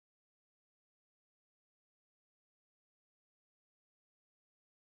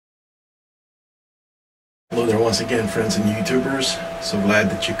Hello there once again, friends and YouTubers. So glad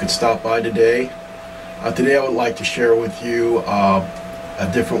that you could stop by today. Today I would like to share with you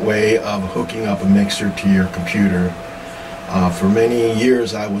a different way of hooking up a mixer to your computer. For many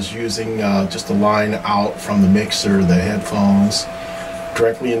years I was using just a line out from the mixer, the headphones,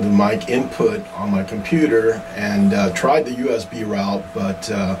 directly into the mic input on my computer, and tried the USB route, but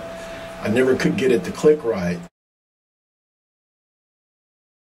I never could get it to click right.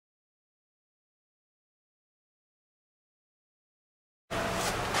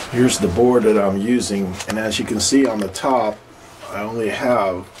 Here's the board that I'm using, and as you can see on the top, I only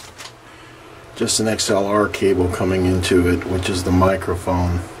have just an XLR cable coming into it, which is the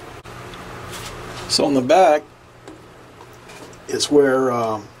microphone. So on the back is where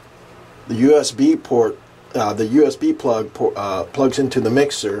the USB port, the USB plug plugs into the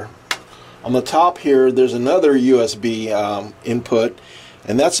mixer. On the top here, there's another USB input,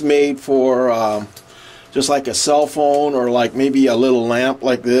 and that's made for just like a cell phone, or like maybe a little lamp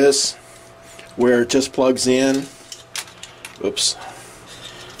like this, where it just plugs in. Oops.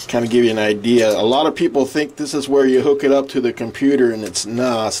 Kind of give you an idea. A lot of people think this is where you hook it up to the computer, and it's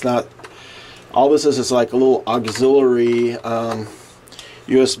not. All this is like a little auxiliary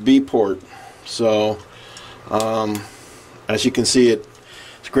USB port. So as you can see,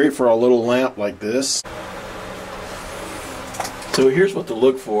 it's great for a little lamp like this. So here's what to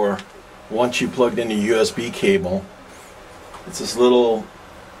look for once you plugged in the USB cable. It's this little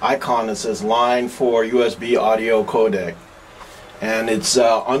icon that says line for USB audio codec, and it's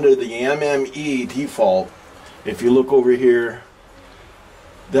under the MME default. If you look over here,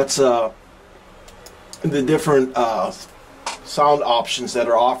 that's the different sound options that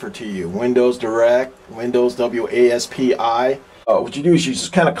are offered to you. Windows Direct, Windows WASPI. What you do is you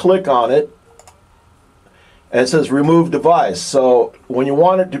just kind of click on it, and it says remove device. So when you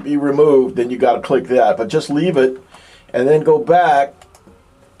want it to be removed, then you got to click that, but just leave it and then go back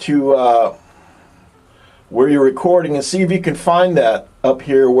to where you're recording and see if you can find that up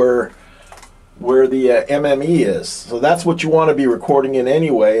here where the MME is. So that's what you want to be recording in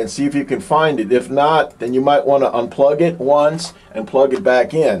anyway, and see if you can find it. If not, then you might want to unplug it once and plug it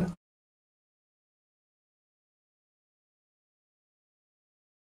back in.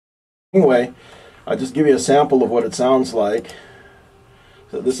 Anyway, I'll just give you a sample of what it sounds like.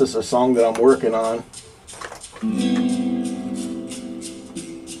 So this is a song that I'm working on.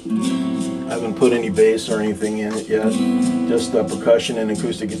 I haven't put any bass or anything in it yet, just percussion and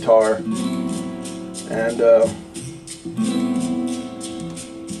acoustic guitar. And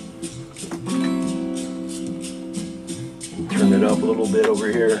turn it up a little bit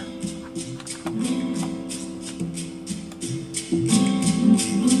over here.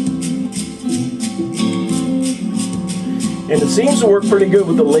 And it seems to work pretty good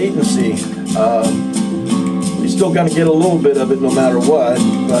with the latency. You're still going to get a little bit of it no matter what.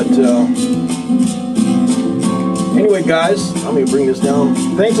 But anyway, guys, let me bring this down.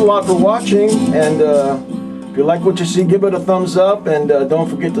 Thanks a lot for watching. And if you like what you see, give it a thumbs up. And don't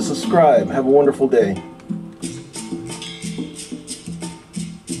forget to subscribe. Have a wonderful day.